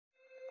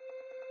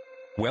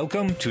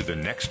Welcome to The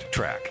Next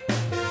Track,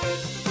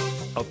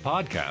 a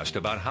podcast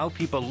about how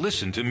people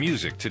listen to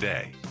music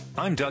today.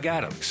 I'm Doug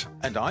Adams.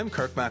 And I'm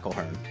Kirk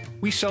McElhearn.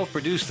 We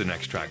self-produce the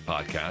Next Track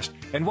podcast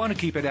and want to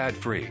keep it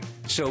ad-free,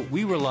 so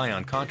we rely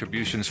on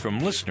contributions from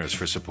listeners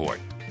for support.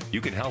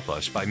 You can help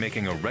us by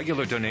making a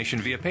regular donation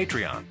via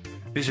Patreon.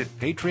 Visit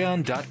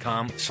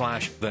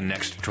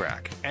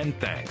patreon.com/thenexttrack. And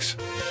thanks.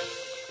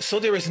 So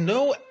there is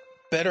no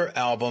better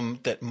album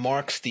that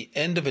marks the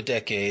end of a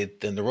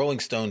decade than the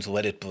Rolling Stones'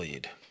 Let It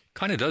Bleed.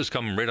 Kind of does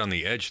come right on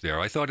the edge there.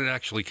 I thought it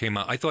actually came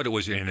out. I thought it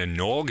was an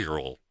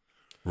inaugural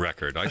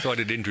record. I thought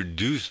it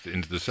introduced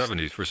into the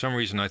 70s. For some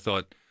reason, I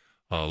thought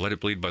Let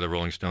It Bleed by the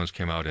Rolling Stones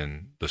came out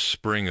in the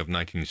spring of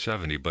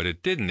 1970, but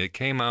it didn't. It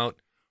came out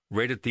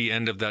right at the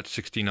end of that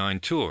 69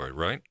 tour,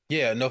 right?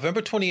 Yeah,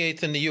 November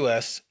 28th in the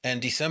U.S. and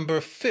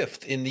December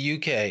 5th in the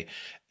U.K.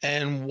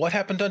 And what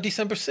happened on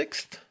December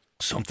 6th?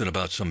 Something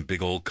about some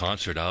big old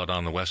concert out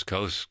on the West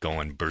Coast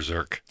going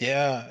berserk.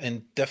 Yeah,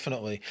 and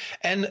definitely.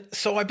 And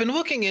so I've been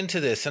looking into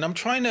this, and I'm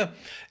trying to...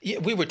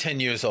 We were 10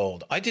 years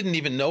old. I didn't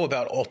even know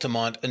about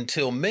Altamont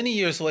until many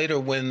years later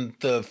when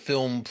the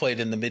film played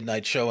in the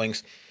midnight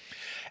showings.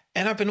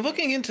 And I've been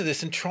looking into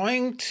this and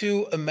trying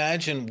to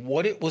imagine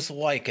what it was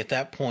like at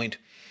that point.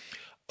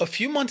 A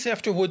few months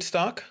after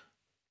Woodstock,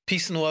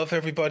 peace and love,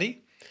 everybody.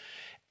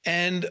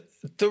 And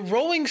the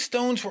Rolling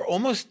Stones were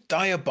almost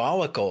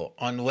diabolical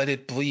on Let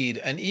It Bleed,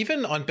 and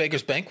even on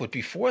Beggar's Banquet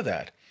before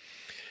that.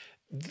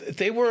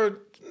 They were,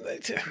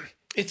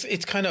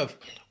 it's kind of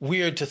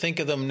weird to think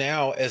of them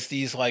now as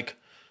these like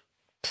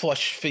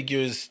plush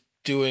figures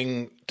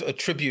doing a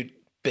tribute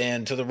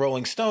band to the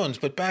Rolling Stones,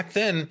 but back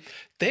then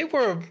they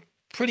were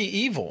pretty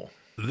evil.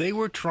 They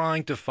were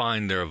trying to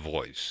find their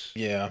voice.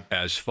 Yeah.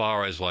 As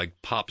far as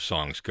like pop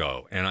songs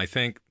go. And I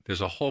think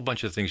there's a whole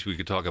bunch of things we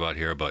could talk about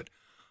here, but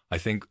I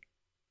think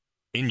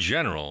in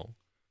general,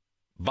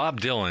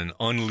 Bob Dylan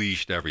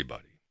unleashed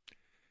everybody.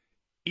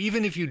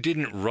 Even if you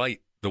didn't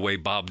write the way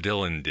Bob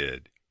Dylan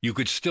did, you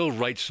could still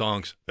write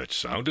songs that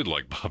sounded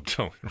like Bob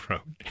Dylan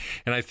wrote.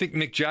 And I think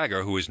Mick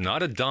Jagger, who is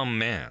not a dumb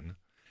man,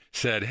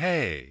 said,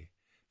 hey,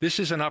 this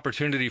is an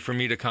opportunity for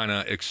me to kind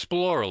of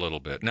explore a little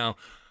bit. Now,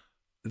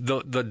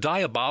 the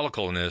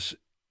diabolicalness,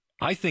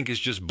 I think, is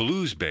just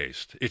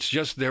blues-based. It's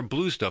just their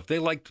blues stuff. They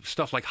like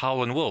stuff like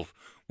Howlin' Wolf,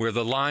 where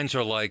the lines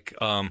are like,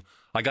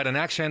 I got an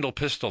axe-handle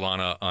pistol on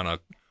a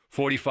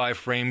 45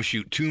 frame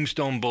shoot,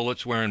 tombstone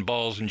bullets, wearing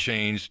balls and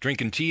chains,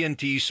 drinking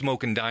TNT,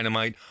 smoking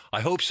dynamite.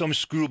 I hope some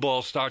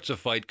screwball starts a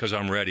fight because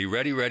I'm ready.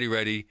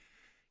 You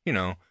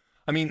know,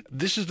 I mean,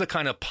 this is the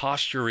kind of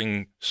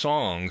posturing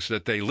songs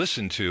that they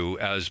listen to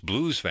as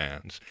blues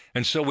fans.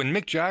 And so when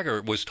Mick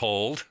Jagger was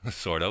told,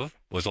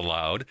 was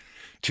allowed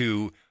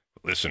to,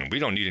 listen, we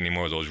don't need any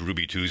more of those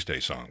Ruby Tuesday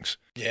songs.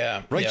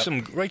 Yeah.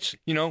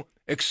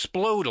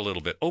 Explode a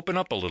little bit, open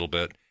up a little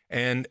bit.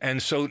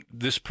 And so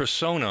this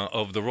persona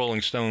of the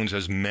Rolling Stones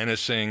as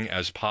menacing,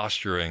 as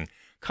posturing,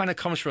 kind of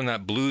comes from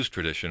that blues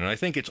tradition. And I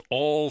think it's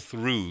all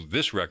through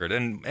this record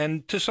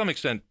and to some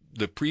extent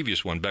the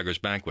previous one, Beggar's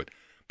Banquet.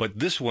 But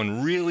this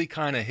one really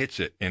kind of hits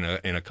it in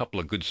a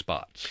couple of good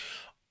spots.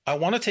 I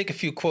want to take a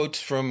few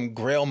quotes from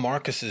Grail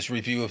Marcus's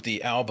review of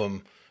the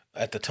album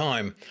at the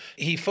time.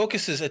 He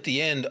focuses at the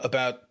end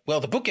about, well,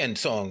 the bookend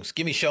songs,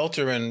 Gimme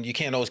Shelter and You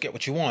Can't Always Get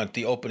What You Want,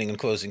 the opening and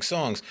closing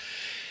songs.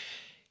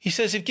 He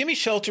says, if Gimme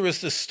Shelter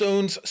is the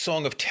Stones'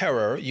 song of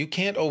terror, You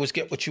Can't Always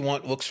Get What You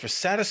Want looks for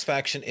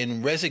satisfaction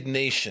in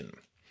resignation.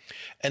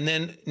 And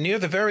then near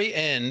the very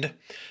end,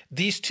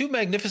 these two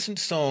magnificent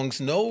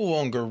songs no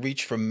longer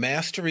reach for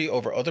mastery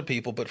over other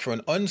people, but for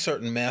an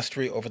uncertain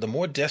mastery over the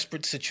more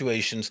desperate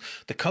situations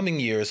the coming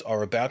years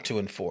are about to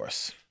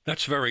enforce.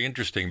 That's very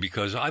interesting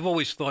because I've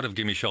always thought of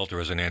Gimme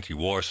Shelter as an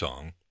anti-war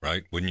song,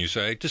 right? Wouldn't you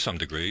say? To some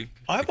degree.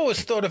 I've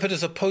always thought of it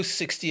as a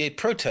post-68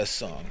 protest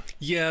song.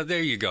 Yeah,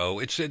 there you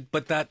go.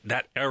 But that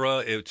era,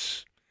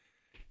 it's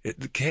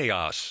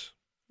chaos.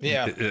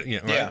 Yeah. Right?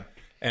 Yeah.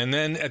 And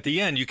then at the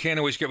end, You Can't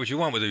Always Get What You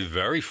Want, but it's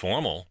very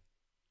formal.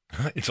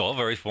 It's all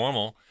very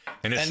formal.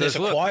 And says, there's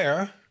a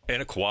choir.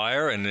 And a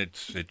choir, and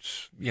it's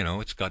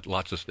got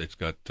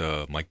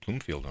Mike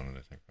Bloomfield on it,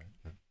 I think, right?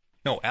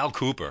 No, Al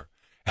Cooper.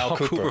 Al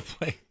Cooper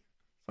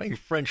playing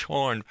French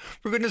horn.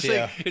 For goodness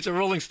sake, it's a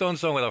Rolling Stone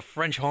song with a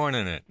French horn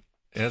in it.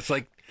 And it's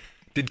like,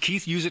 did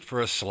Keith use it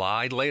for a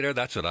slide later?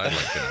 That's what I'd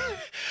like to know.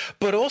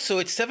 But also,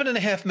 it's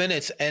 7.5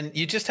 minutes, and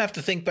you just have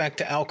to think back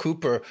to Al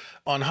Cooper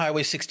on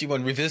Highway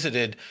 61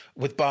 Revisited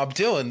with Bob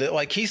Dylan. That,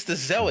 like, he's the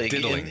Zelig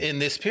in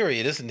this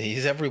period, isn't he?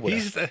 He's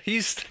everywhere.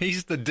 He's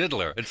the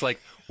diddler. It's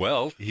like,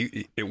 well,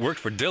 it worked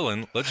for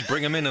Dylan. Let's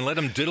bring him in and let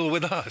him diddle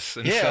with us.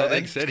 And so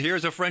they said,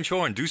 here's a French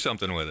horn. Do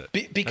something with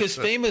it. Because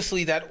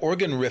famously, that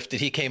organ riff that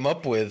he came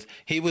up with,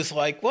 he was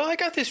like, well, I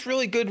got this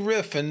really good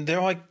riff. And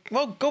they're like,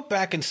 well, go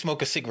back and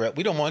smoke a cigarette.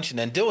 We don't want you. And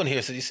then Dylan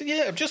hears it. He said,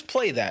 yeah, just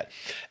play that.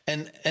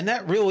 And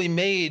that really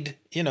made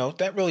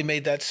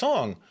that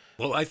song.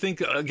 Well, I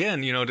think,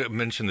 again, to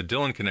mention the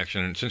Dylan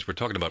connection, and since we're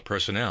talking about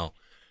personnel,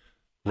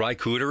 Ry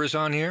Cooder is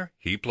on here.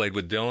 He played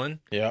with Dylan.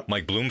 Yeah.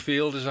 Mike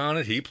Bloomfield is on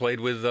it. He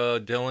played with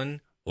Dylan.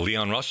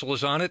 Leon Russell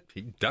is on it.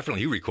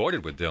 He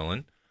recorded with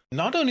Dylan.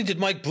 Not only did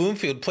Mike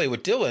Bloomfield play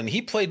with Dylan,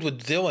 he played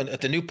with Dylan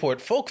at the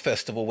Newport Folk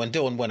Festival when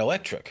Dylan went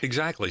electric.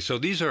 Exactly. So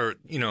these are,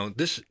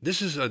 this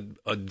is a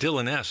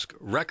Dylan-esque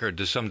record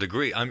to some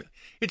degree.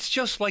 It's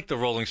just like the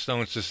Rolling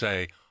Stones to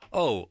say,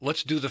 oh,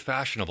 let's do the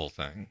fashionable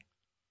thing.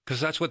 Because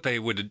that's what they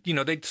would,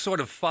 they'd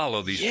sort of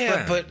follow these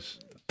trends. Yeah,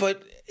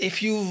 but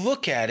if you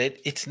look at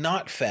it, it's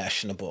not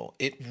fashionable.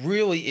 It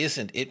really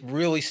isn't. It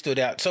really stood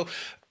out. So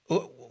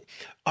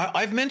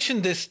I've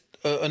mentioned this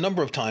a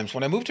number of times.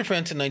 When I moved to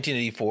France in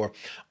 1984,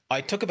 I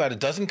took about a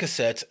dozen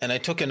cassettes, and I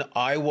took an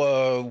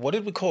Iowa, what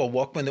did we call a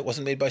Walkman that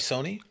wasn't made by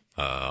Sony?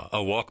 A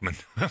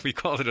Walkman. We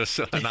called it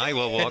an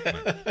Iowa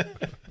Walkman.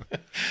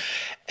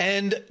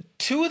 And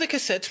two of the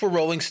cassettes were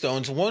Rolling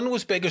Stones. One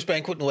was Beggar's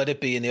Banquet and Let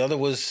It Be, and the other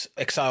was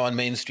Exile on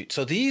Main Street.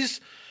 So these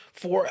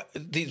four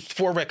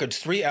records,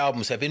 3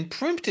 albums, have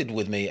imprinted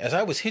with me as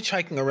I was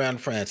hitchhiking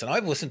around France, and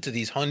I've listened to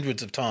these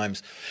hundreds of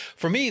times.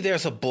 For me,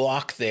 there's a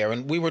block there,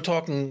 and we were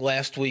talking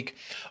last week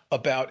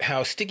about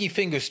how Sticky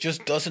Fingers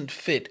just doesn't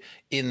fit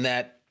in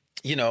that,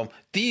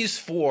 these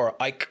 4,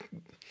 I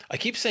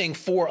keep saying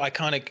 4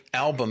 iconic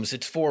albums.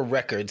 It's 4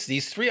 records.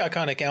 These 3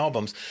 iconic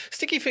albums.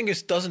 Sticky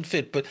Fingers doesn't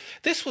fit, but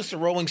this was the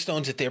Rolling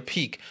Stones at their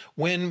peak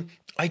when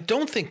I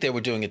don't think they were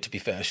doing it to be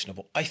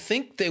fashionable. I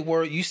think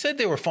you said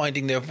they were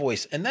finding their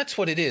voice, and that's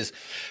what it is.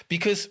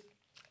 Because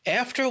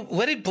after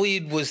Let It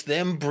Bleed was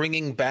them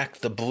bringing back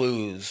the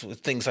blues with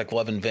things like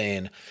Love in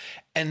Vain.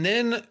 And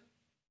then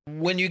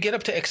when you get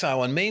up to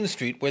Exile on Main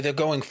Street, where they're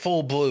going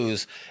full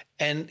blues,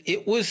 and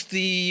it was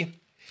the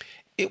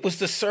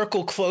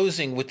circle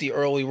closing with the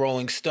early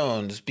Rolling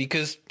Stones,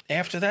 because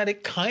after that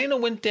it kind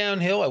of went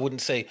downhill. I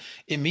wouldn't say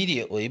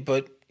immediately,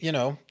 but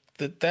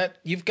that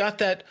you've got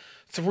that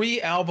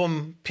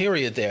 3-album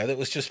period there that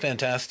was just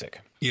fantastic.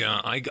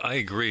 Yeah, I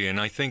agree, and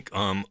I think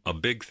a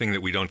big thing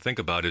that we don't think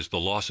about is the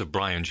loss of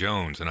Brian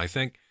Jones, and I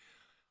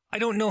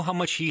don't know how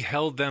much he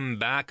held them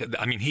back.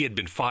 I mean, he had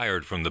been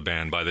fired from the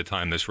band by the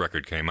time this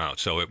record came out,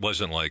 so it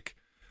wasn't like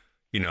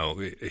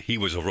he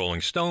was a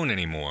Rolling Stone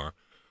anymore.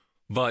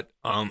 But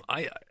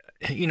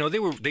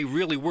they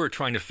really were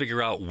trying to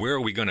figure out where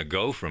are we going to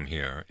go from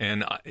here.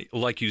 And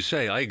like you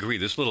say, I agree.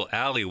 This little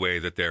alleyway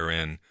that they're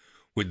in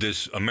with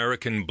this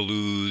American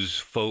blues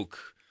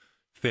folk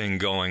thing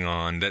going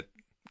on that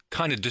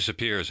kind of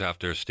disappears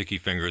after Sticky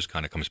Fingers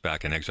kind of comes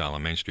back in Exile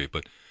on Main Street.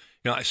 But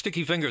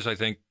Sticky Fingers, I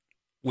think,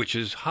 which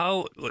is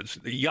how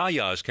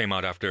Ya-Ya's came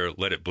out after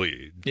Let It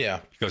Bleed.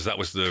 Yeah. Because that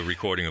was the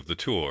recording of the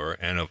tour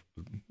and a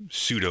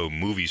pseudo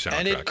movie soundtrack.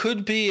 And it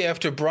could be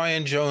after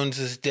Brian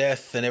Jones's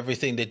death and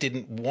everything, they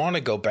didn't want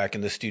to go back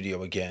in the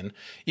studio again.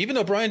 Even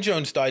though Brian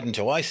Jones died in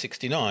July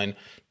 1969,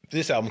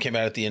 this album came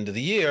out at the end of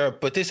the year,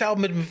 but this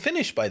album had been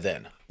finished by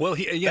then. Well,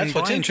 that's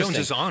what's Brian Jones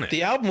is on it.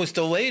 The album was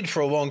delayed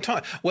for a long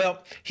time.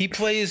 Well, he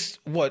plays,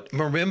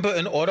 marimba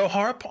and auto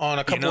harp on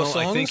a couple of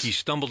songs? I think he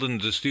stumbled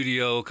into the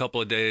studio a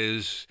couple of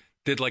days,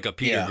 did like a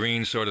Peter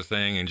Green sort of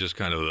thing, and just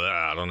kind of,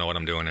 I don't know what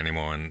I'm doing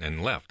anymore,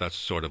 and left. That's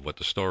sort of what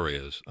the story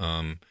is.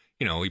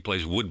 He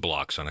plays wood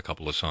blocks on a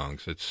couple of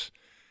songs.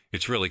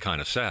 It's really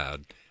kind of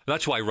sad.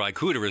 That's why Ry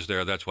Cooder is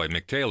there. That's why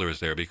Mick Taylor is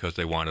there, because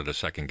they wanted a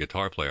second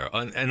guitar player.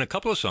 And a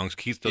couple of songs,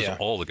 Keith does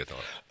all the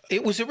guitars.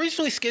 It was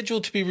originally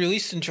scheduled to be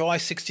released in July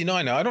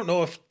 1969. Now, I don't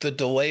know if the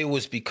delay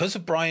was because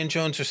of Brian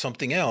Jones or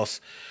something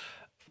else.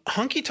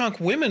 Honky Tonk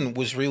Women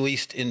was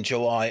released in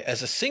July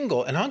as a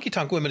single, and Honky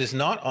Tonk Women is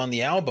not on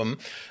the album.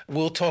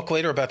 We'll talk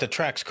later about the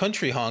tracks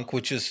Country Honk,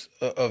 which is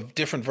a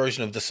different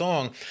version of the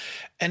song.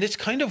 And it's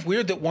kind of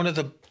weird that one of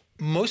the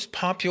most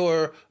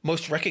popular,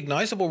 most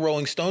recognizable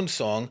Rolling Stones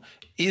song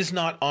is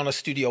not on a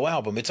studio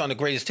album. It's on a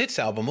greatest hits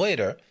album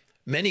later,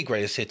 many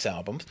greatest hits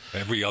albums.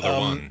 Every other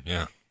one,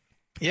 yeah.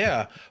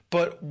 Yeah,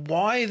 but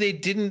why they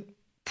didn't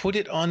put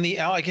it on the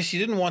album? I guess you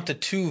didn't want the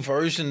 2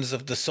 versions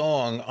of the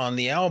song on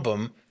the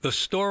album. The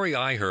story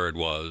I heard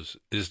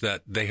is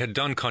that they had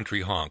done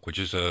Country Honk, which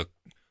is a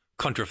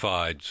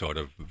countrified sort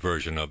of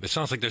version of it.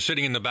 Sounds like they're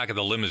sitting in the back of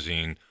the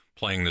limousine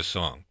playing this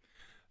song.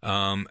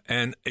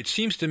 And it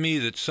seems to me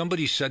that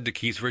somebody said to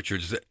Keith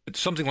Richards that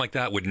something like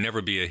that would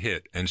never be a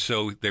hit. And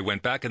so they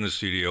went back in the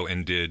studio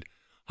and did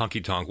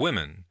Honky Tonk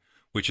Women,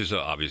 which is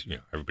obvious.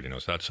 Everybody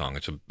knows that song.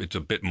 It's a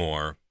bit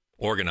more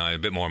organized,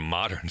 a bit more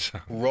modern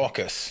sound.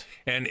 Raucous.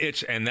 And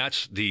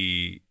that's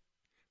the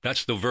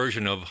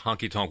version of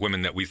Honky Tonk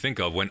Women that we think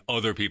of when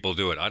other people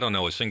do it. I don't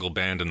know a single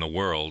band in the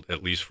world,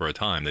 at least for a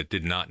time, that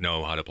did not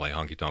know how to play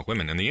Honky Tonk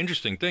Women. And the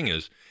interesting thing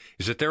is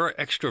that there are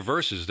extra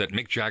verses that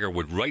Mick Jagger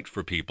would write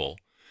for people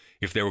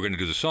if they were going to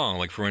do the song.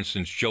 Like, for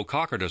instance, Joe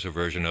Cocker does a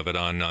version of it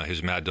on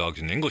his Mad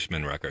Dogs and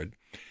Englishmen record.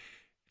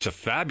 It's a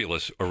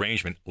fabulous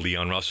arrangement.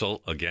 Leon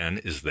Russell, again,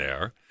 is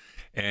there.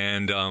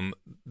 And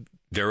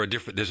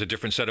there's a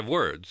different set of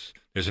words.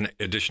 There's an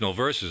additional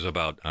verses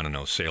about, I don't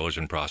know, sailors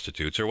and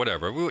prostitutes or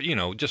whatever.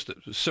 Just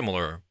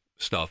similar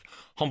stuff.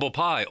 Humble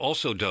Pie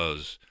also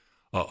does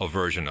a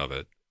version of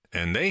it,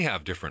 and they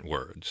have different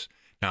words.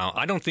 Now,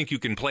 I don't think you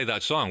can play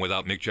that song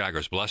without Mick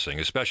Jagger's blessing,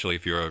 especially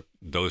if you're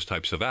those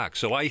types of acts.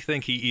 So I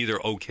think he either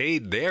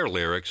okayed their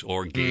lyrics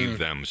or gave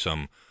them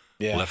some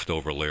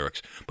leftover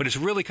lyrics. But it's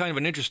really kind of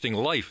an interesting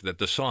life that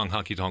the song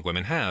Honky Tonk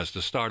Women has,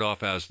 to start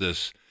off as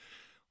this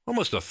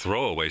almost a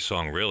throwaway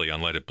song, really,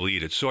 on Let It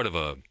Bleed. It's sort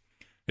of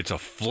it's a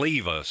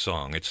flavor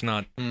song. It's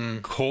not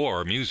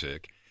core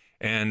music.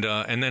 And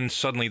then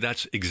suddenly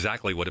that's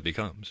exactly what it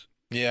becomes.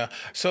 Yeah.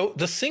 So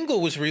the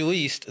single was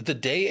released the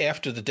day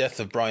after the death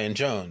of Brian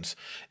Jones.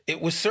 It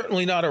was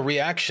certainly not a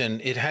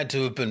reaction. It had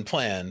to have been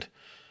planned.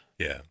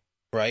 Yeah.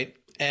 Right?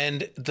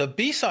 And the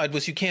B-side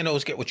was You Can't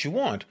Always Get What You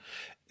Want.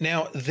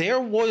 Now, there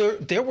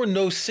were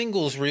no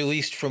singles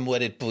released from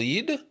Let It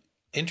Bleed,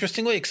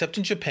 interestingly, except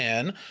in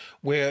Japan,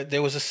 where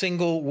there was a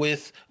single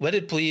with Let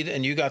It Bleed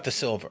and You Got the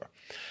Silver.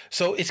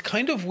 So it's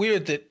kind of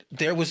weird that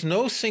there was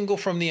no single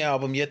from the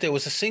album, yet there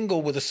was a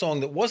single with a song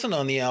that wasn't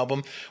on the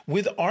album,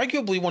 with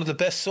arguably one of the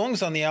best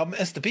songs on the album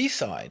as the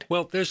B-side.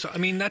 Well,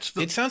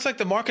 it sounds like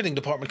the marketing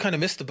department kind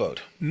of missed the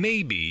boat.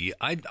 Maybe.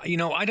 I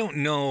don't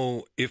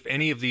know if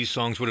any of these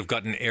songs would have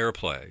gotten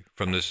airplay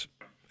from this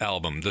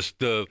album.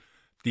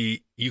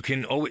 You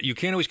Can't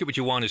Always Get What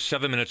You Want is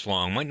 7 minutes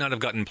long, might not have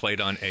gotten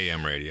played on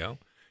AM radio.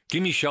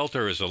 Gimme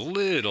Shelter is a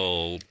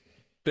little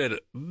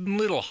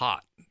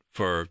hot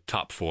for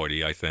top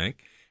 40, I think.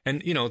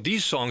 And,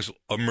 these songs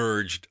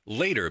emerged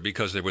later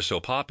because they were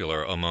so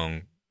popular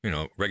among,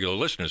 regular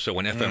listeners. So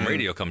when FM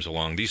radio comes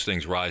along, these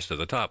things rise to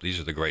the top. These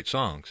are the great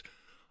songs.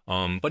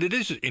 But it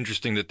is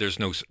interesting that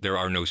there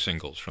are no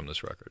singles from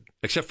this record,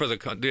 except for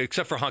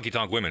Honky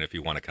Tonk Women, if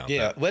you want to count that.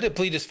 Yeah, Let It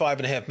Bleed is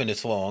 5.5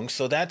 minutes long,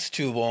 so that's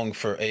too long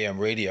for AM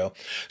radio.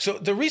 So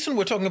the reason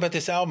we're talking about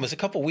this album is a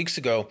couple weeks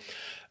ago,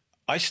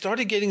 I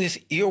started getting this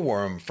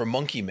earworm for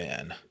Monkey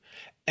Man.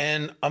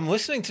 And I'm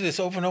listening to this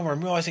over and over.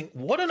 I'm realizing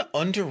what an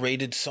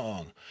underrated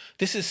song.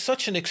 This is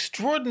such an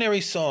extraordinary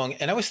song.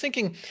 And I was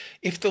thinking,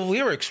 if the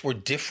lyrics were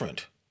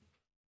different,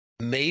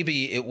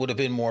 maybe it would have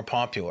been more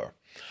popular.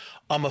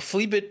 I'm a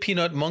flea-bit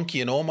peanut monkey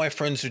and all my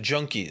friends are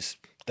junkies.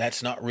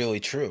 That's not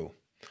really true.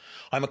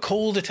 I'm a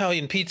cold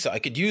Italian pizza. I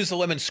could use a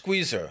lemon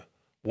squeezer.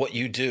 What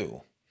you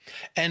do.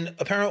 And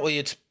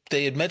apparently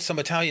they had met some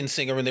Italian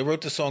singer and they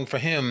wrote the song for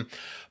him.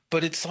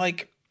 But it's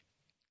like,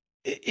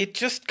 it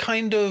just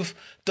kind of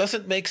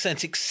doesn't make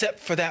sense except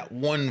for that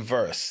one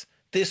verse.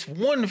 This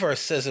one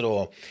verse says it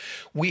all.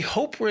 We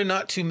hope we're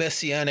not too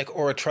messianic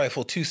or a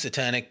trifle too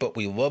satanic, but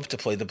we love to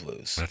play the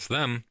blues. That's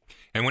them.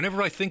 And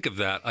whenever I think of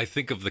that, I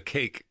think of the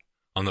cake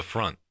on the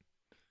front.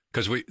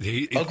 Because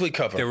ugly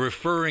cover. They're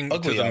referring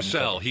ugly to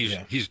themselves.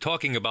 He's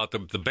talking about the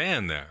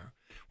band there,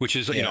 which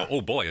is,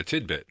 oh boy, a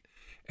tidbit.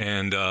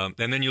 And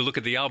then you look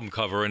at the album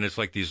cover and it's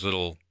like these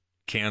little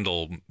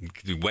candle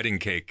wedding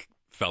cake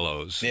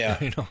fellows. Yeah.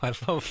 I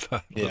love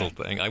that little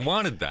thing. I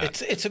wanted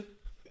that.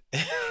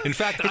 In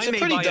fact, it's a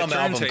pretty dumb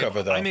album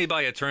cover, though. I may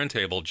buy a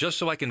turntable just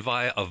so I can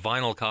buy a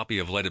vinyl copy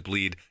of Let It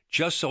Bleed,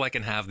 just so I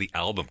can have the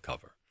album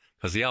cover,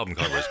 because the album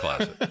cover is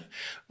classic.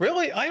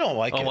 Really? I don't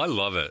like it. Oh, I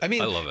love it. I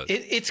mean, I love it.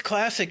 It's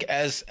classic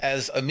as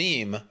a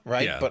meme,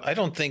 right? Yeah. But I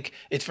don't think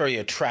it's very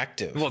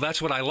attractive. Well,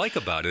 that's what I like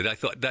about it. I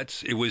thought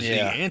it was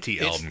the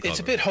anti-album cover.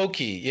 It's a bit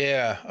hokey.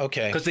 Yeah,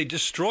 okay. Because they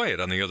destroy it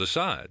on the other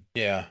side.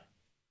 Yeah.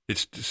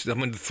 It's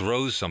someone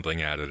throws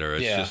something at it, or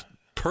it's just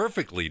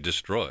perfectly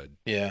destroyed.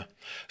 Yeah.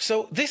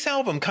 So this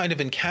album kind of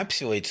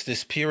encapsulates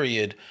this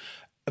period,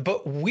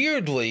 but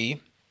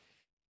weirdly,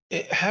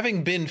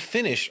 having been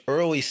finished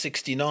early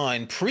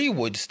 69,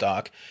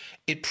 pre-Woodstock,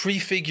 it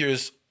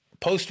prefigures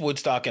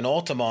post-Woodstock and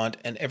Altamont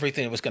and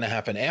everything that was going to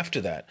happen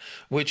after that.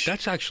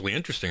 That's actually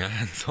interesting. I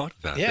hadn't thought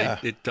of that. Yeah.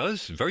 It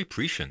does. Very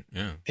prescient.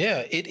 Yeah.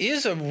 Yeah. It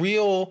is a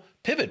real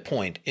pivot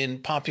point in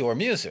popular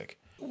music.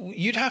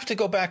 You'd have to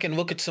go back and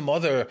look at some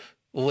other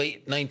late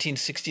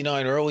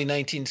 1969, early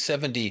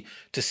 1970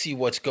 to see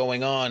what's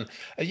going on.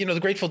 The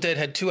Grateful Dead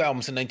had two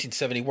albums in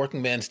 1970,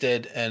 Working Man's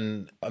Dead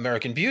and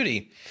American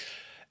Beauty.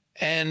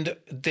 And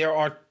there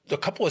are a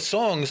couple of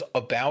songs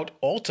about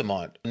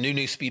Altamont,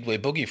 New Speedway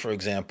Boogie, for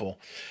example.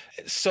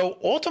 So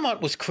Altamont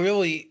was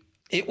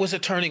it was a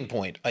turning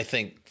point, I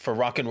think, for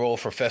rock and roll,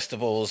 for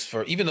festivals,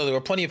 even though there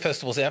were plenty of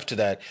festivals after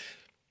that.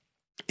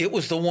 It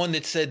was the one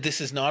that said, this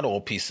is not all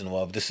peace and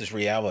love. This is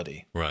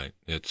reality. Right.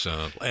 It's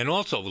and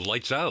also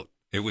Lights Out.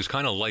 It was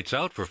kind of lights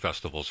out for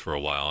festivals for a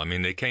while. I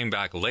mean, they came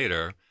back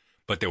later,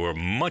 but they were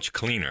much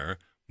cleaner,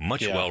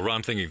 well-run.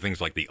 I'm thinking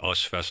things like the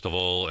US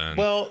Festival.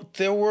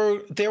 There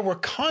were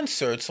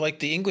concerts like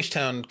the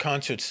Englishtown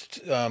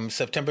concerts,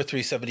 September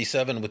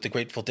 377 with the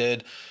Grateful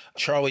Dead,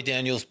 Charlie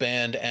Daniels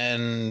Band,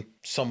 and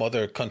some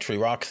other country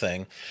rock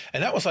thing.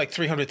 And that was like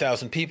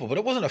 300,000 people, but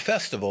it wasn't a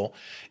festival.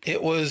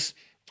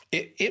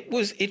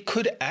 It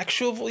could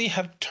actually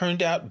have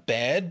turned out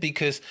bad,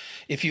 because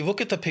if you look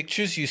at the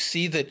pictures, you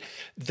see that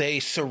they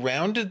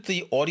surrounded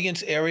the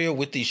audience area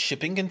with these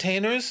shipping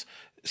containers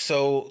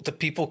so the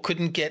people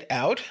couldn't get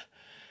out.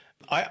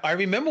 I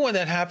remember when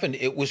that happened,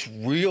 it was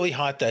really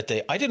hot that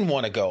day. I didn't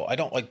want to go. I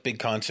don't like big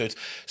concerts.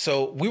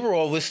 So we were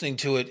all listening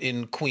to it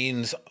in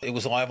Queens. It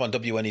was live on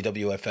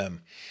WNEW-FM.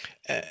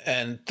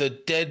 And the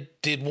Dead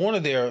did one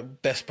of their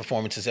best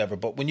performances ever.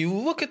 But when you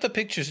look at the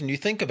pictures and you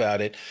think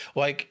about it,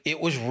 like it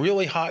was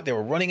really hot. They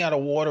were running out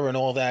of water and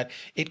all that.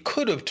 It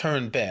could have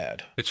turned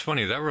bad. It's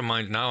funny.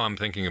 Now I'm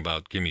thinking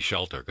about Gimme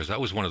Shelter, because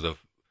that was one of the,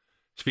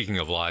 speaking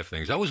of live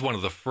things, that was one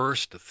of the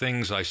first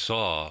things I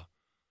saw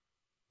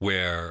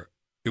where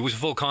it was a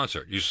full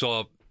concert. It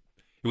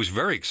was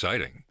very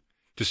exciting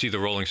to see the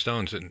Rolling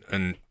Stones.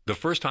 And the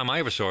first time I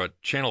ever saw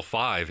it, Channel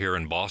 5 here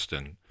in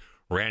Boston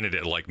ran it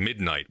at like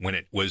midnight when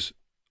it was,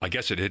 I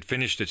guess it had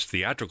finished its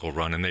theatrical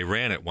run, and they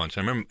ran it once.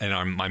 I remember,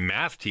 and my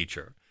math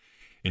teacher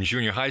in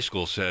junior high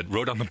school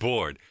wrote on the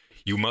board,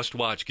 "You must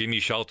watch Gimme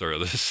Shelter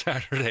this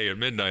Saturday at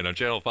midnight on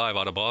Channel 5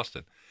 out of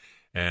Boston."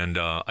 And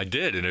I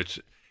did, and it's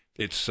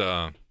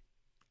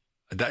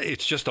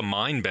just a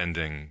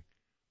mind-bending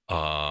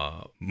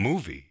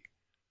movie.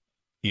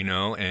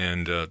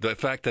 And the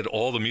fact that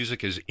all the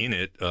music is in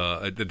it,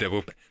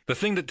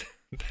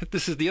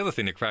 this is the other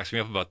thing that cracks me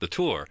up about the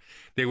tour.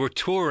 They were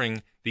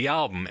touring the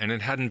album and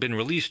it hadn't been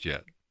released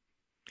yet,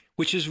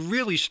 which is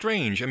really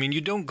strange. I mean,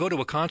 you don't go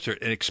to a concert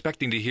and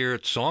expecting to hear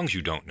songs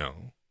you don't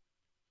know.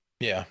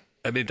 Yeah.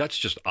 I mean, that's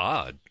just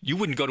odd. You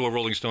wouldn't go to a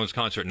Rolling Stones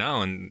concert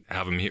now and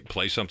have them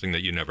play something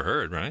that you never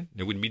heard, right?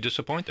 It would be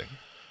disappointing.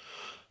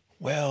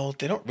 Well,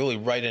 they don't really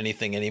write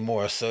anything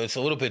anymore, so it's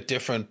a little bit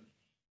different.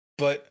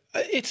 But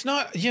it's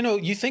not,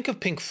 you think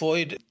of Pink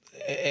Floyd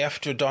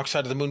after Dark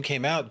Side of the Moon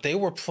came out, they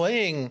were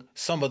playing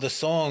some of the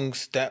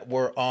songs that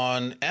were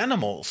on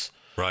Animals,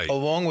 right,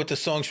 along with the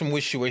songs from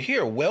Wish You Were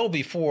Here, well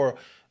before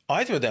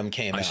either of them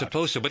came out. I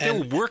suppose so, but they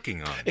were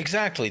working on it.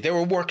 Exactly. They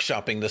were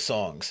workshopping the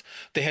songs.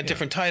 They had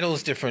different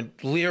titles,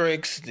 different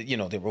lyrics,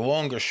 they were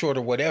longer,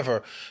 shorter,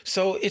 whatever.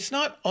 So it's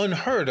not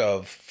unheard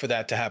of for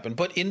that to happen.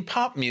 But in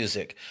pop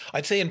music,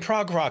 I'd say in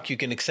prog rock, you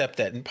can accept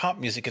that. In pop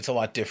music, it's a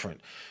lot different.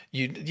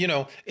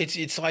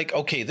 It's like,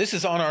 okay, this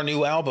is on our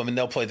new album, and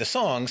they'll play the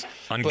songs.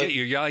 Get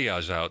Your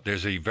Ya-Ya's Out,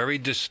 there's a very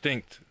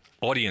distinct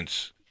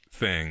audience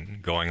thing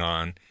going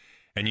on,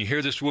 and you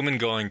hear this woman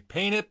going,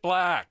 "Paint It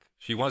Black."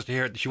 She wants to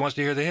hear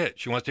the hit.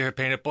 She wants to hear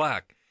 "Paint It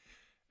Black,"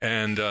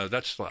 and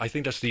I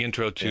think that's the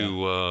intro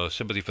to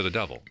 "Sympathy for the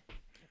Devil."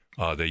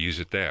 They use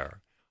it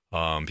there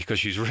because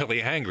she's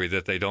really angry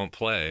that they don't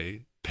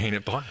play "Paint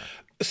It Black."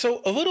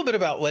 So a little bit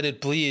about "Let It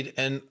Bleed,"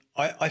 and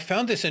I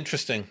found this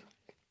interesting.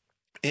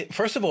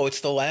 First of all,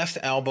 it's the last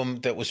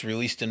album that was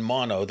released in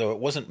mono, though it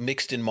wasn't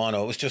mixed in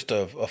mono. It was just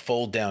a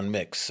fold-down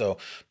mix. So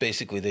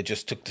basically, they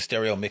just took the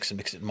stereo mix and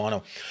mixed it in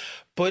mono.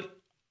 But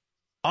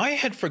I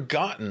had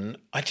forgotten,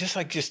 I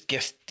just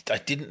guessed, I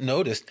didn't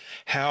notice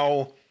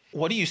how,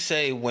 what do you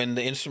say when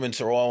the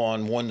instruments are all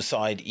on one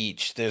side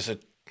each?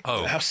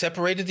 How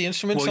separated the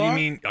instruments are?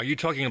 Well, are you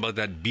talking about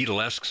that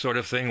Beatlesque sort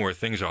of thing where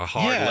things are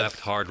hard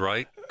left, hard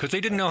right? Because they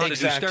didn't know how to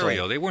do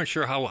stereo. They weren't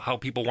sure how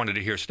people wanted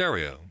to hear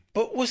stereo.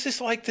 But was this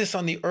like this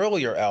on the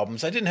earlier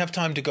albums? I didn't have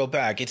time to go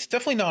back. It's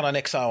definitely not on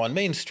Exile on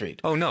Main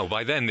Street. Oh, no.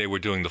 By then, they were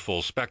doing the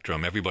full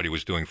spectrum. Everybody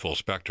was doing full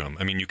spectrum.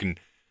 I mean, you can,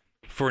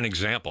 for an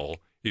example,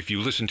 if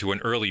you listen to an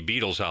early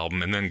Beatles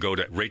album and then go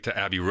right to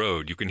Abbey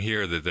Road, you can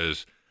hear that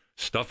there's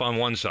stuff on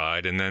one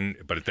side,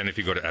 but then if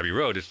you go to Abbey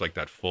Road, it's like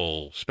that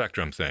full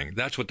spectrum thing.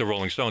 That's what the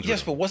Rolling Stones were doing.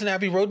 Yes, but wasn't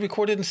Abbey Road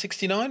recorded in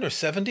 69 or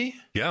 70?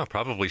 Yeah,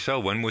 probably so.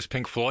 When was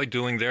Pink Floyd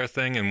doing their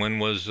thing, and when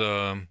was,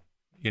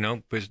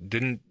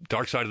 didn't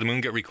Dark Side of the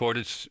Moon get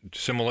recorded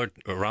similar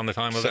around the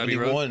time of Abbey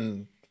Road?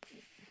 71.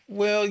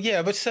 Well,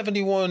 yeah, but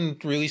 71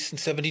 released in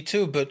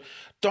 72, but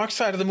Dark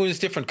Side of the Moon is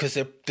different because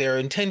they're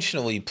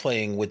intentionally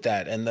playing with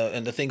that and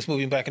the things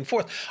moving back and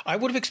forth. I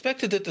would have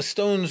expected that the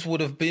Stones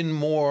would have been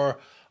more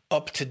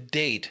up to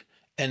date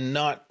and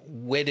not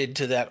wedded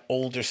to that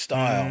older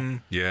style.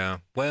 Yeah.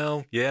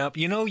 Well, yeah.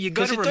 You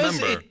got to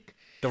remember,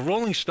 the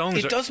Rolling Stones...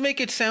 It does make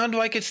it sound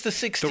like it's the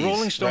 60s, The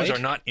Rolling Stones right?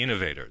 are not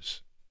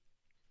innovators.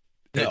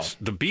 No.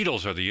 The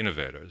Beatles are the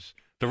innovators.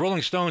 The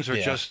Rolling Stones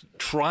are just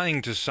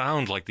trying to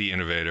sound like the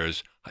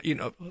innovators.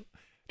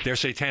 Their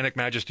Satanic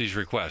Majesty's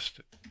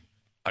Request.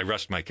 I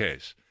rest my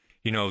case.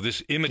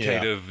 This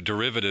imitative,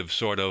 derivative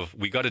sort of,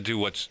 we got to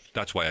do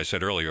that's why I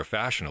said earlier,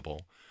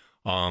 fashionable.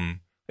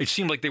 It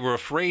seemed like they were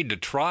afraid to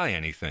try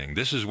anything.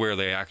 This is where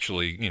they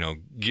actually,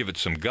 give it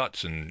some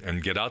guts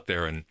and get out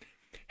there and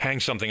hang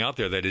something out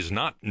there that is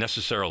not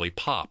necessarily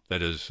pop.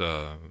 That is,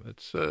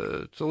 it's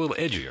a little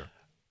edgier.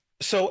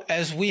 So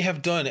as we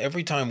have done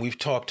every time we've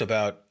talked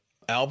about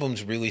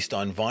albums released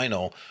on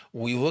vinyl,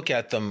 we look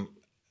at them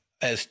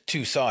as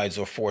two sides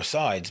or four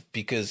sides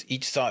because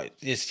each side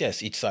is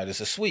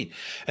a suite.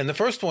 And the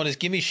first one is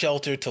Gimme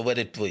Shelter to Let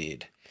It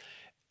Bleed.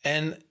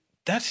 And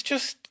that's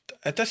just,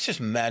 that's just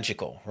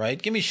magical,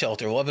 right? Give Me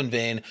Shelter, Love in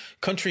Vain,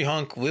 Country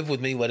Hunk, Live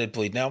With Me, Let It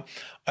Bleed. Now,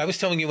 I was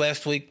telling you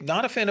last week,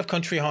 not a fan of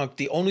Country Hunk,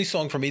 the only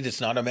song for me that's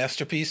not a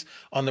masterpiece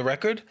on the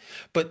record,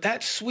 but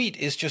that suite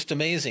is just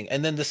amazing.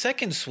 And then the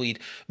second suite,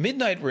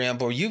 Midnight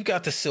Rambler, You've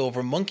Got the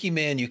Silver, Monkey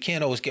Man, You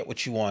Can't Always Get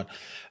What You Want.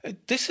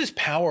 This is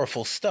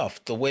powerful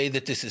stuff, the way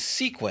that this is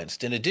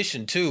sequenced, in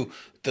addition to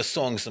the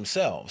songs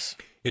themselves.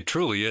 It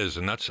truly is.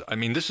 And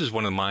this is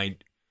one of my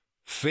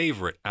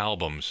favorite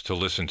albums to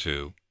listen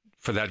to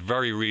for that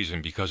very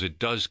reason, because it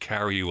does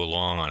carry you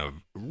along on a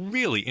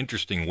really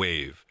interesting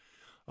wave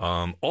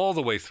all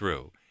the way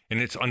through. And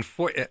it's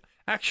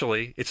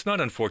actually, it's not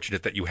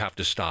unfortunate that you have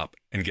to stop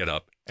and get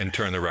up and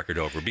turn the record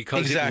over,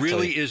 because It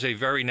really is a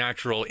very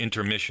natural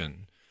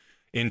intermission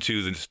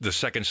into the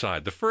second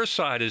side. The first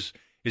side is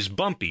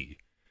bumpy.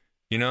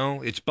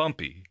 It's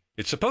bumpy.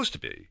 It's supposed to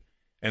be.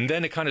 And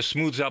then it kind of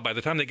smooths out by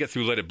the time they get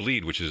through Let It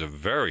Bleed, which is a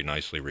very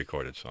nicely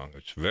recorded song.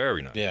 It's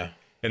very nice. Yeah.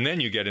 And then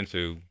you get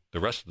into the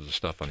rest of the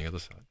stuff on the other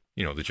side.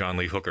 The John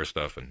Lee Hooker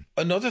stuff. And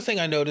another thing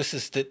I notice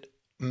is that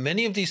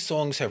many of these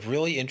songs have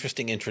really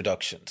interesting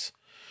introductions.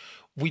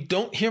 We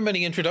don't hear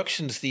many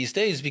introductions these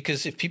days,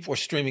 because if people are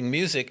streaming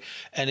music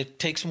and it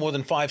takes more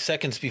than 5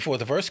 seconds before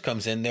the verse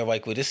comes in, they're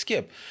likely to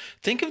skip.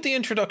 Think of the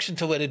introduction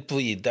to Let It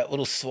Bleed, that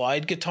little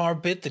slide guitar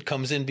bit that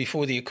comes in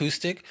before the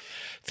acoustic.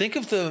 Think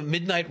of the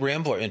Midnight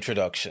Rambler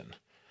introduction,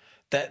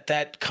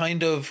 that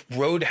kind of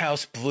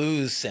Roadhouse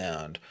blues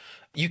sound.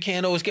 You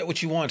Can't Always Get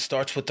What You Want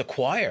starts with the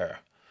choir,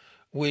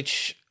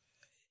 which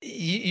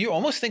you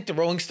almost think the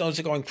Rolling Stones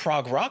are going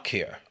prog rock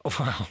here.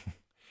 Wow.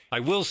 I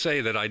will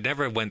say that I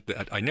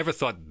never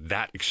thought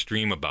that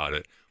extreme about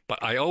it,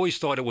 but I always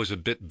thought it was a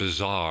bit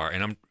bizarre,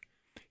 and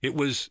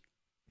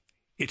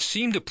it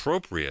seemed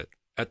appropriate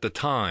at the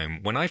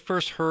time. When I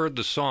first heard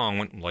the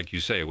song, like you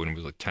say, when it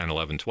was like 10,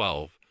 11,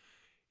 12,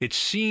 it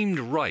seemed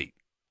right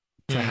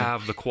to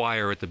have the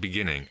choir at the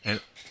beginning, and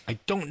I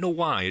don't know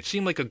why. It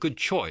seemed like a good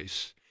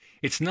choice.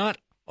 It's not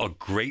a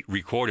great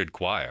recorded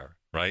choir,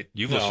 right?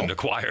 You've listened to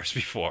choirs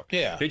before.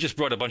 Yeah. They just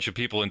brought a bunch of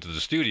people into the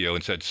studio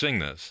and said, sing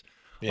this.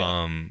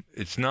 Yeah.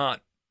 It's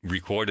not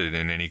recorded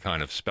in any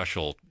kind of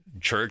special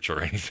church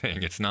or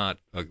anything. It's not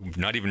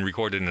even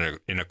recorded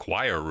in a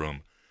choir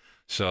room.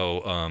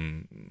 So,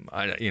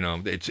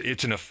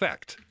 it's an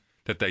effect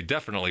that they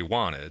definitely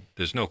wanted.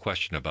 There's no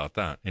question about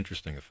that.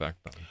 Interesting effect,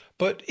 though.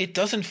 But it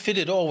doesn't fit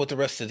at all with the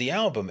rest of the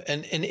album.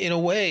 And in a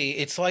way,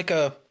 it's like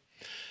a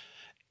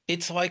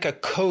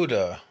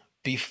coda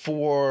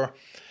before.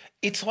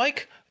 It's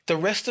like the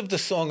rest of the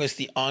song is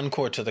the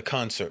encore to the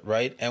concert,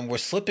 right? And we're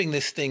slipping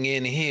this thing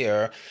in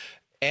here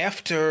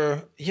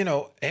after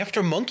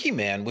Monkey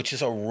Man, which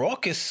is a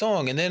raucous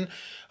song. And then,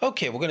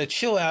 okay, we're going to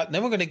chill out. And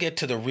then we're going to get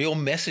to the real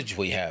message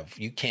we have.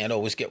 You can't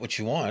always get what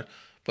you want,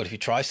 but if you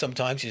try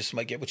sometimes, you just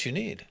might get what you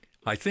need.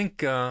 I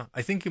think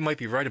you might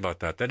be right about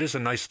that. That is a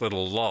nice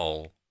little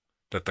lull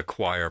that the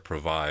choir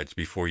provides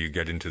before you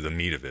get into the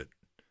meat of it.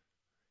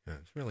 Yeah,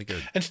 it's really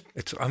good.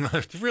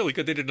 It's really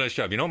good. They did a nice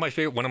job.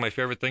 One of my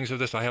favorite things of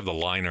this, I have the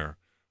liner,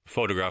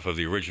 photograph of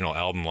the original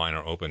album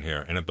liner open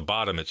here. And at the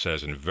bottom, it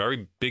says in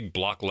very big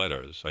block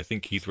letters, I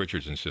think Keith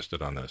Richards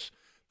insisted on this,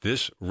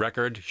 this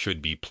record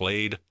should be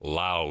played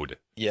loud.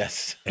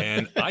 Yes.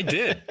 And I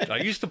did. I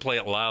used to play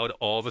it loud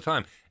all the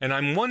time. And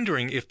I'm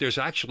wondering if there's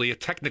actually a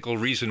technical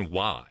reason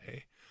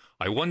why.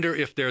 I wonder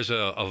if there's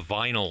a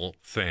vinyl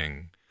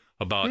thing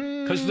about,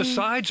 because the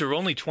sides are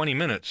only 20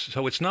 minutes,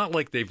 so it's not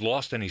like they've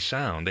lost any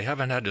sound. They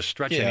haven't had to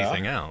stretch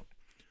anything out.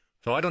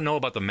 So I don't know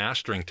about the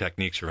mastering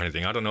techniques or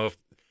anything. I don't know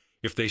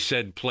if they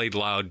said played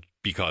loud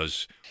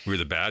because we're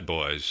the bad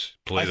boys,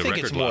 play the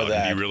record loud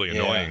and be really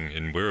annoying,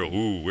 and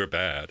we're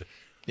bad.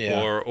 Yeah.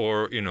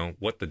 Or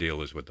what the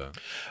deal is with that.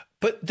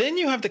 But then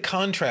you have the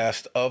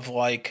contrast of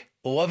like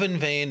Love in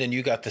Vain and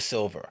You Got the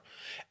Silver.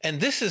 And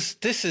this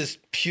is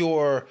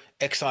pure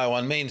Exile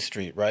on Main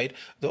Street, right?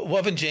 The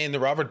Love and Jane, the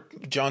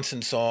Robert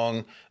Johnson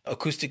song,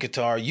 acoustic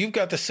guitar. You've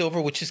Got the Silver,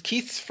 which is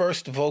Keith's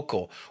first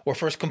vocal or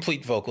first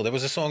complete vocal. There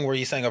was a song where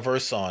he sang a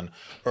verse on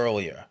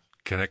earlier.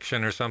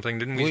 Connection or something?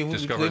 Didn't we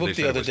discover they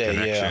said it was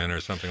Connection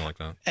or something like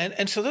that?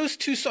 And so those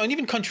two songs,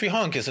 even Country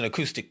Hunk is an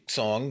acoustic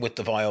song with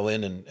the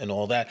violin and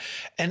all that.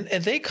 And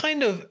they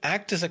kind of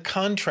act as a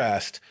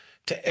contrast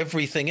to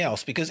everything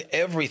else, because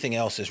everything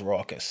else is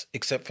raucous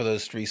except for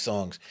those three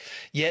songs.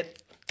 Yet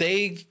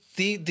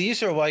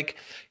these are like,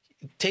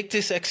 take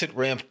this exit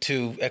ramp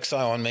to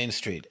Exile on Main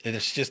Street.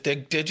 It's just they're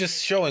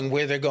just showing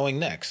where they're going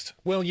next.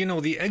 Well,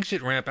 the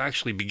exit ramp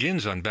actually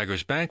begins on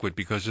Beggar's Banquet,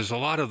 because there's a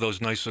lot of those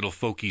nice little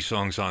folky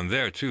songs on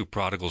there too.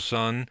 Prodigal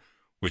Son,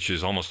 which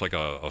is almost like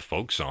a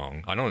folk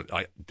song.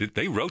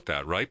 They wrote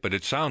that, right? But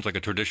it sounds like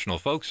a traditional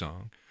folk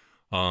song.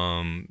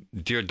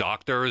 Dear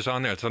Doctor is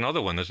on there. It's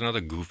another one. There's another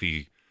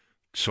goofy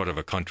sort of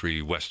a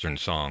country western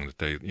song that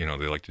they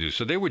like to do.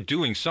 So they were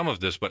doing some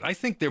of this, but I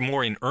think they're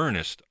more in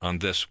earnest on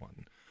this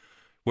one.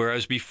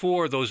 Whereas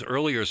before, those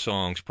earlier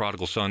songs,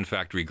 Prodigal Son,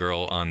 Factory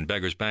Girl, on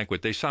Beggar's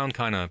Banquet, they sound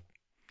kind of,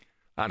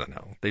 I don't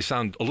know, they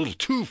sound a little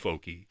too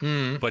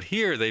folky. But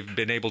here they've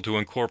been able to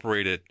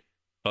incorporate it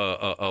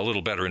a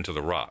little better into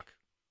the rock.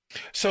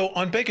 So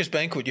on Baker's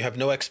Banquet, you have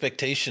No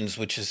Expectations,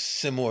 which is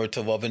similar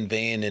to Love in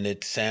Vain in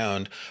its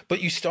sound,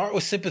 but you start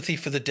with Sympathy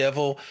for the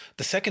Devil.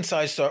 The second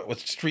side start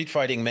with Street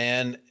Fighting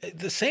Man.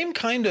 The same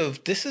kind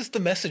of, this is the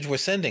message we're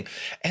sending.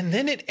 And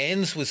then it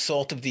ends with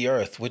Salt of the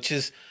Earth, which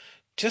is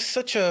just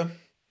such a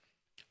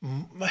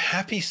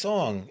happy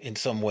song in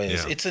some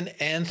ways. Yeah. It's an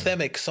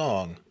anthemic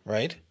song,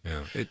 right?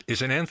 Yeah,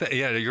 it's an anthem.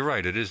 Yeah, you're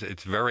right. It is.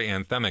 It's very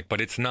anthemic, but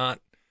it's not.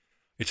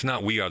 It's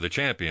not "We Are the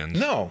Champions."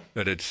 No,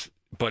 but it's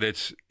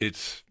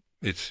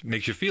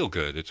makes you feel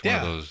good. It's one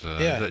of those.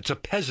 It's a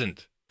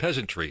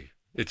peasantry.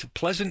 It's a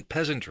pleasant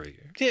peasantry.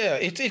 Yeah,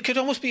 it could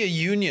almost be a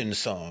union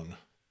song.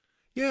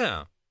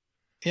 Yeah,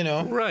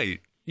 right.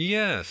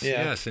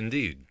 Yes,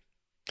 indeed.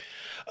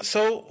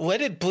 So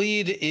Let It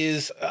Bleed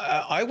is,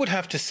 I would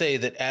have to say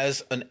that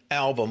as an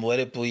album, Let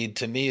It Bleed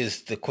to me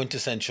is the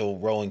quintessential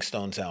Rolling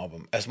Stones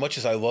album. As much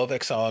as I love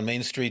Exile on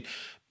Main Street,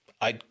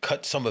 I'd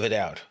cut some of it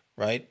out,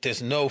 right?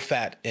 There's no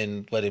fat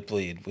in Let It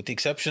Bleed, with the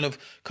exception of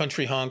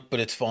Country Honk, but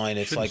it's fine.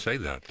 It's Shouldn't say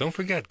that. Don't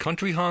forget,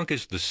 Country Honk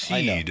is the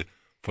seed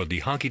for the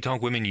Honky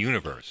Tonk Women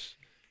universe.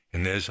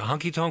 And there's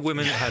Honky Tonk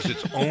Women has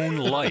its own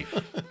life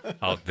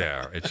out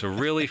there. It's a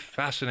really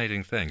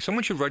fascinating thing.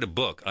 Someone should write a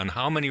book on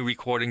how many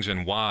recordings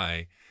and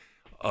why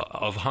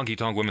of Honky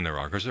Tonk Women there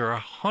are, because there are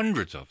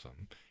hundreds of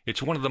them.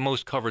 It's one of the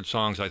most covered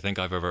songs I think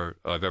I've ever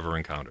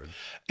encountered.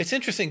 It's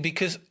interesting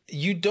because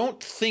you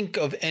don't think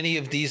of any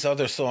of these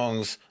other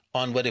songs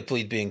on Let It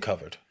Bleed being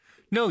covered.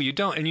 No, you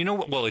don't. And you know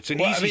what? Well, it's an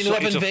easy song.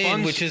 Love in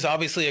Vain, which is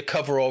obviously a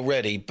cover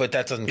already, but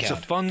that doesn't count. It's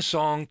a fun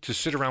song to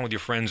sit around with your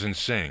friends and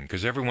sing,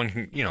 because everyone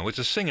can, it's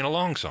a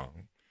sing-along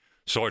song.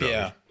 Sort of.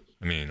 Yeah.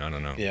 I mean, I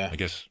don't know. Yeah. I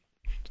guess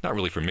it's not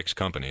really for mixed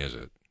company, is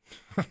it?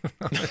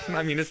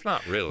 I mean, it's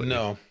not really.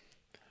 No.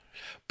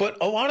 But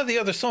a lot of the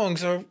other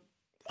songs are,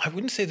 I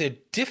wouldn't say they're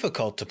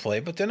difficult to play,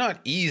 but they're not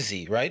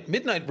easy, right?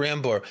 Midnight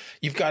Rambler,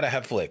 you've got to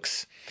have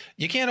licks.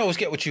 You can't always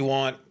get what you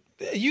want.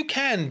 You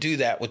can do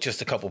that with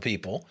just a couple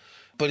people,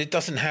 but it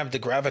doesn't have the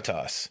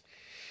gravitas.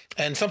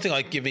 And something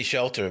like Give Me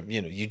Shelter,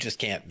 you just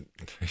can't.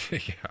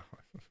 Yeah.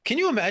 Can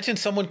you imagine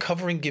someone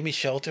covering Give Me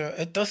Shelter?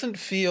 It doesn't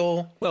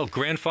feel... Well,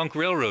 Grand Funk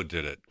Railroad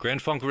did it.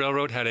 Grand Funk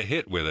Railroad had a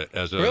hit with it.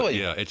 Really?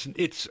 Yeah,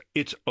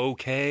 it's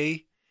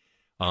okay.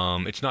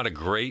 It's not a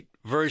great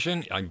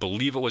version. I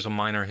believe it was a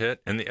minor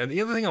hit. And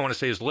the other thing I want to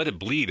say is Let It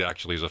Bleed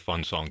actually is a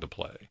fun song to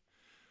play.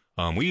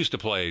 We used to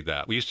play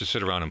that. We used to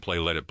sit around and play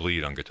Let It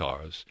Bleed on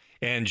guitars.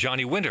 And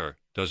Johnny Winter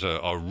does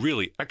a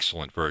really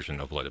excellent version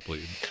of Let It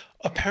Bleed.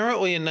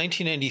 Apparently in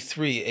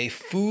 1993, a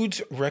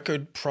Foods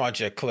Record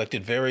Project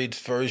collected varied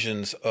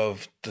versions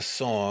of the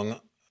song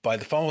by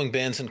the following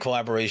bands and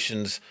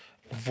collaborations: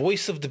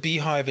 Voice of the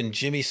Beehive and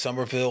Jimmy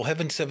Somerville,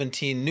 Heaven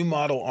 17, New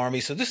Model Army.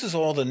 So this is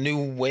all the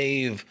new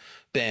wave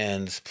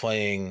bands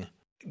playing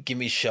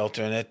Gimme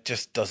Shelter, and it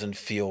just doesn't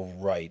feel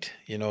right.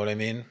 You know what I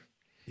mean?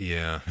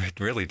 Yeah, it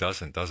really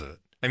doesn't, does it?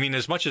 I mean,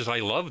 as much as I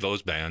love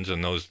those bands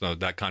and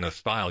that kind of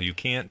style, you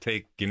can't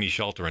take Gimme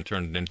Shelter and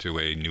turn it into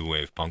a new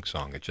wave punk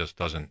song. It just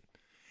doesn't.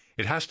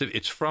 It has to.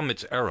 It's from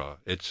its era.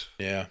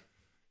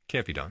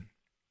 Can't be done.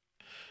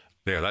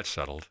 There, that's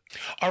settled.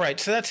 All right,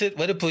 so that's it.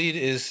 Let It Bleed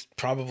is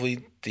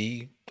probably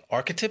the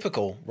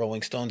archetypical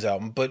Rolling Stones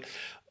album, but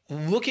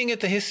looking at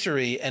the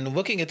history and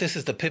looking at this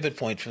as the pivot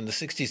point from the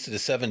 60s to the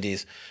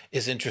 70s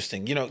is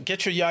interesting.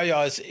 Get Your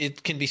Ya-Ya's,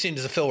 it can be seen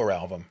as a filler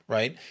album,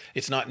 right?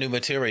 It's not new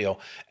material.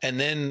 And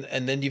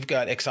then you've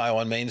got Exile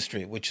on Main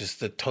Street, which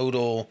is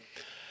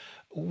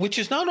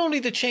not only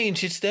the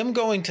change, it's them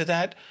going to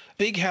that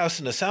big house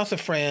in the south of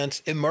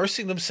France,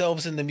 immersing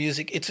themselves in the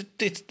music.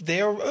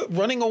 They're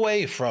running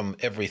away from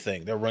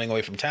everything. They're running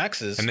away from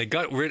taxes. And they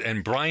got rid,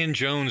 and Brian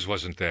Jones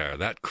wasn't there.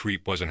 That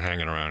creep wasn't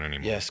hanging around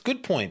anymore. Yes,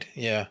 good point.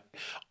 Yeah.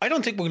 I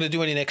don't think we're going to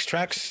do any next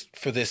tracks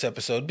for this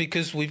episode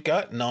because we've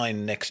got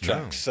 9 next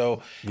tracks. No,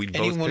 so we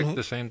both picked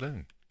the same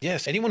thing.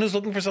 Yes, anyone who's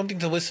looking for something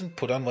to listen,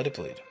 put on Let It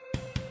Bleed.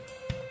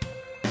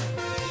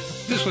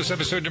 This was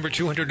episode number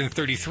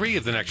 233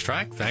 of The Next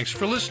Track. Thanks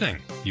for listening.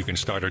 You can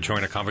start or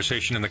join a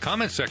conversation in the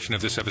comments section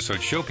of this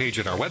episode's show page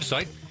at our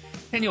website,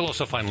 and you'll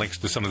also find links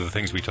to some of the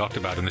things we talked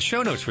about in the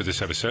show notes for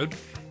this episode.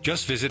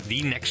 Just visit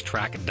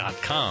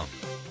thenexttrack.com.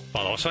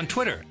 Follow us on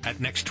Twitter at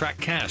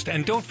NextTrackCast,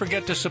 and don't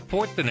forget to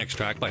support The Next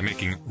Track by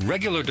making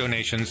regular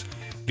donations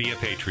via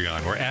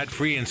Patreon. We're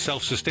ad-free and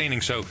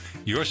self-sustaining, so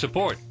your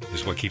support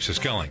is what keeps us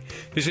going.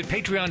 Visit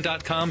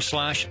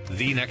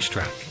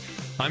patreon.com/thenexttrack.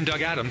 I'm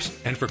Doug Adams,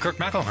 and for Kirk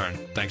McElhearn,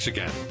 thanks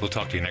again. We'll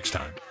talk to you next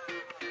time.